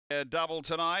Double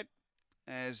tonight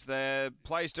as they're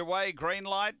placed away. Green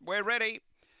light, we're ready.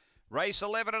 Race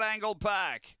 11 at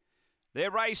Angle-Park. They're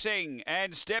racing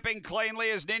and stepping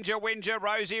cleanly as Ninja Winja,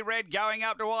 Rosie Red going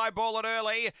up to eyeball it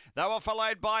early. They were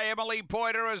followed by Emily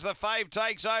Poiter as the fave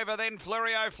takes over. Then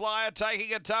Flurio Flyer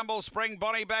taking a tumble. Spring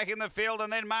Bonnie back in the field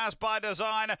and then Masked by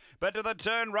Design. But to the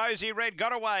turn, Rosie Red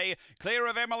got away. Clear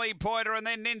of Emily Poiter and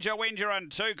then Ninja Winja and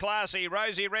Too Classy.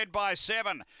 Rosie Red by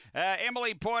 7.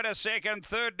 Emily Poiter second.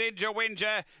 Third Ninja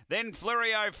Winja. Then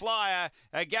Flurio Flyer.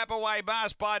 A gap away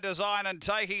Masked by Design and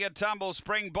taking a tumble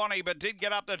Spring Bonnie, but did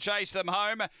get up to chase them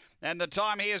home, and the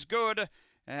time here is good.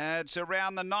 It's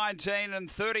around the 19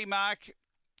 and 30 mark,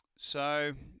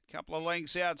 so a couple of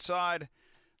lengths outside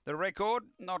the record,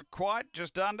 not quite,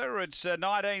 just under. It's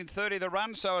 19:30 the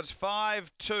run, so it's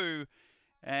 5, 2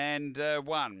 and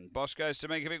 1. Bosco's to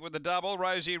Minkovic with the double.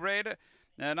 Rosie Red,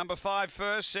 number 5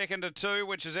 first, second to 2,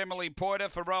 which is Emily Poiter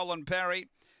for Roland Parry.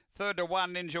 Third to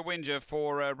 1, Ninja Winja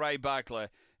for Ray Buckler.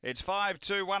 It's 5,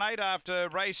 2, 1, 8 after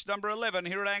race number 11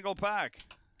 here at Angle-Park.